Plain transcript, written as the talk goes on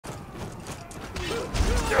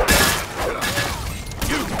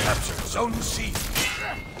Zone C.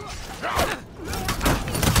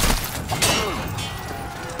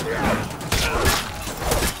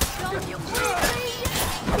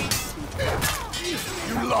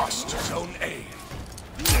 You lost Zone A.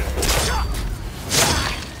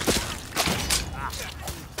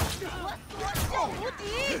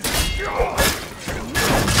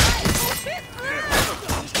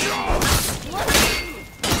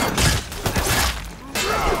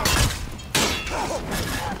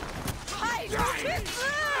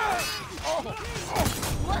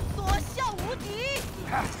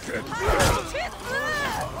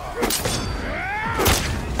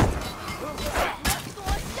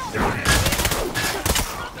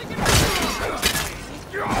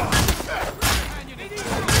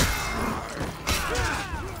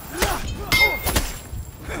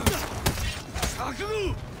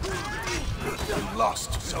 You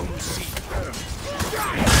lost Zone C.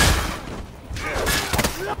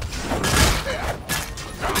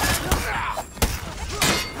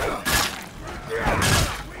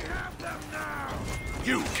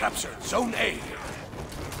 You captured Zone A.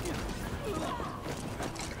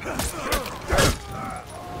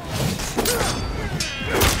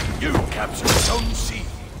 You captured Zone C.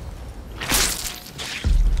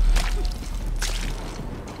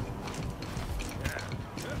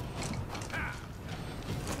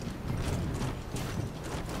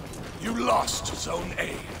 You lost Zone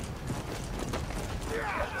A.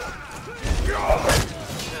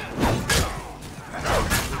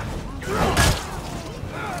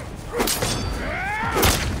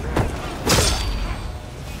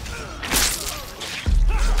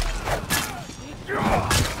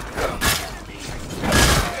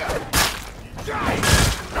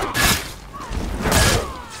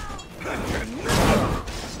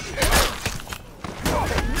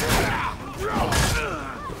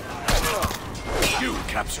 You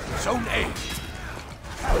captured Zone A.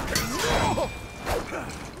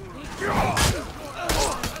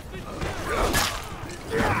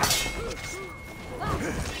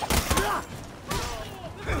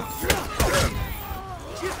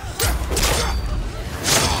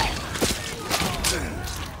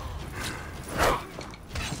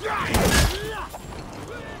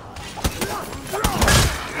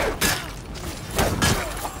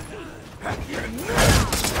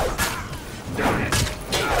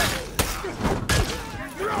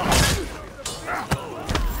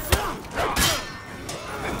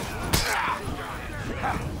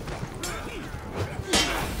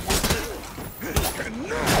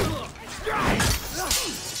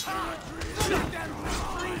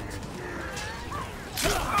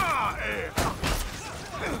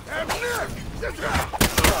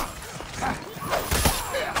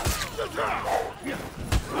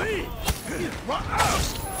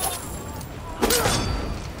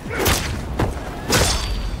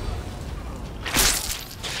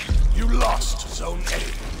 You lost Zone A.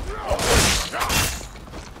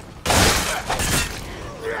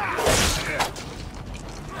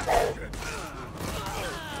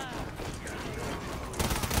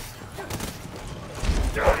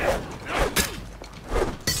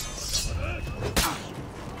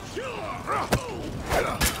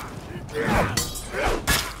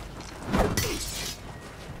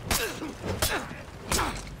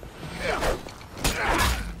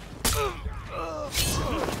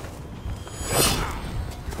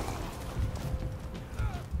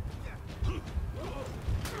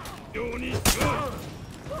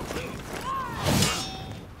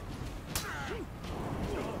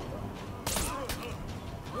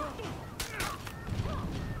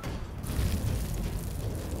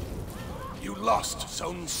 You lost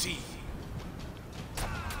Zone C.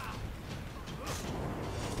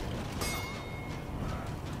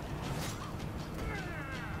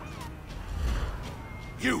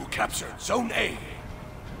 You captured Zone A.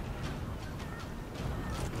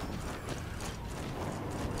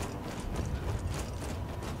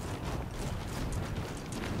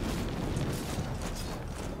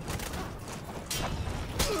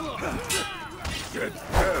 Get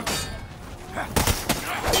him!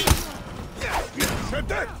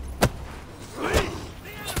 That.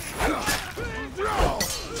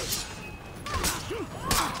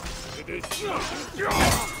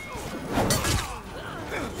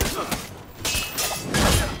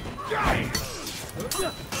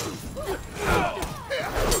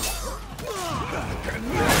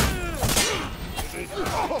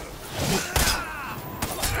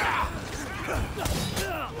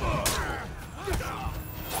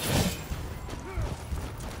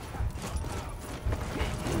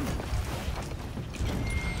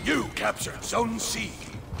 You captured Zone C.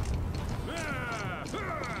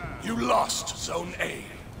 You lost Zone A.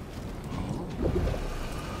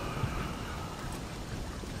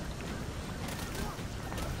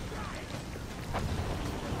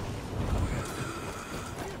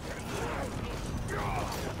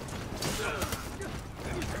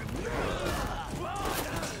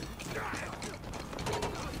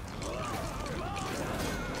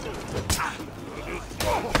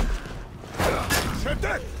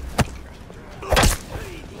 Şeddet!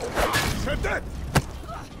 Şeddet!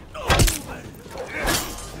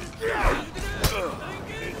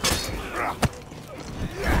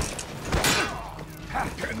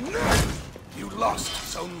 You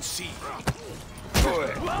lost Zone C.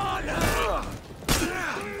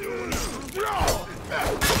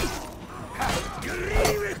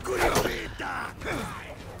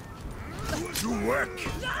 You work.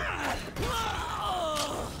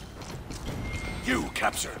 You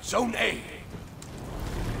captured Zone A.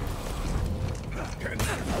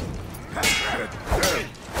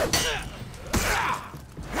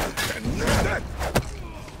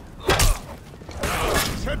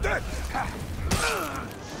 Şeddet!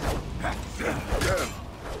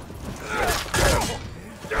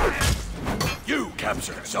 You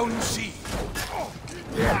captured Zone C.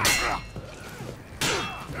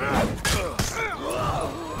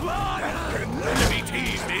 Enemy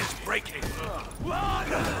team is breaking.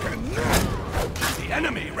 The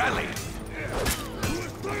enemy rallied.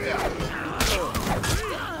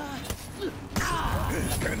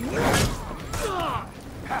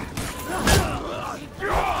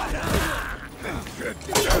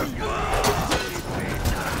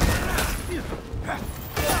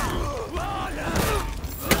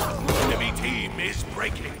 Enemy team is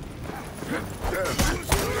breaking.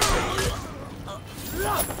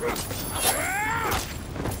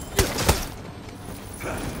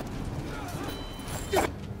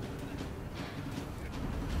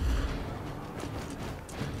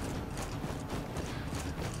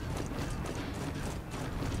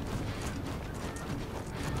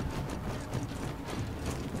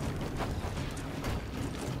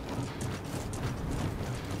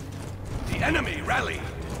 The enemy rallied.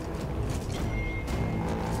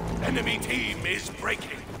 Enemy team is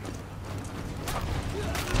breaking.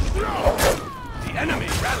 The enemy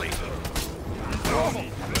rallied.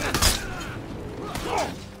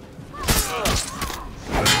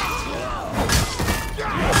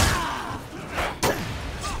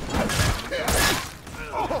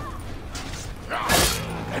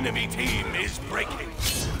 Enemy team is breaking.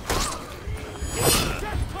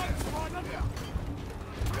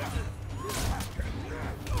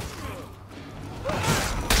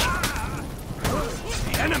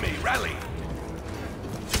 The enemy rallied.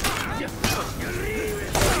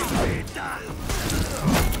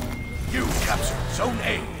 You captured Zone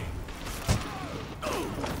A.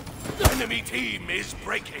 Enemy team is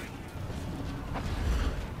breaking.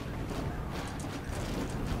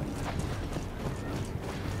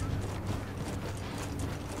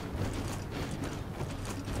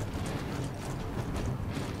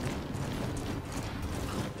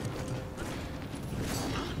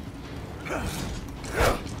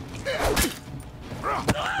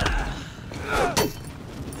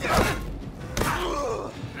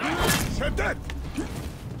 Şeddet!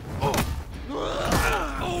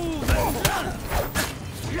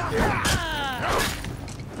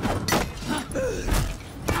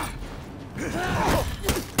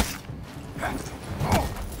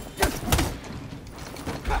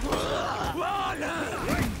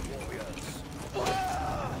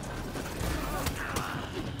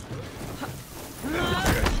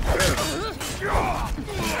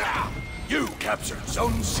 You captured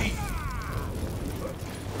Zone C.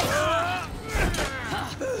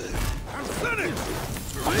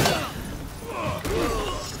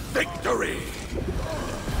 Victory!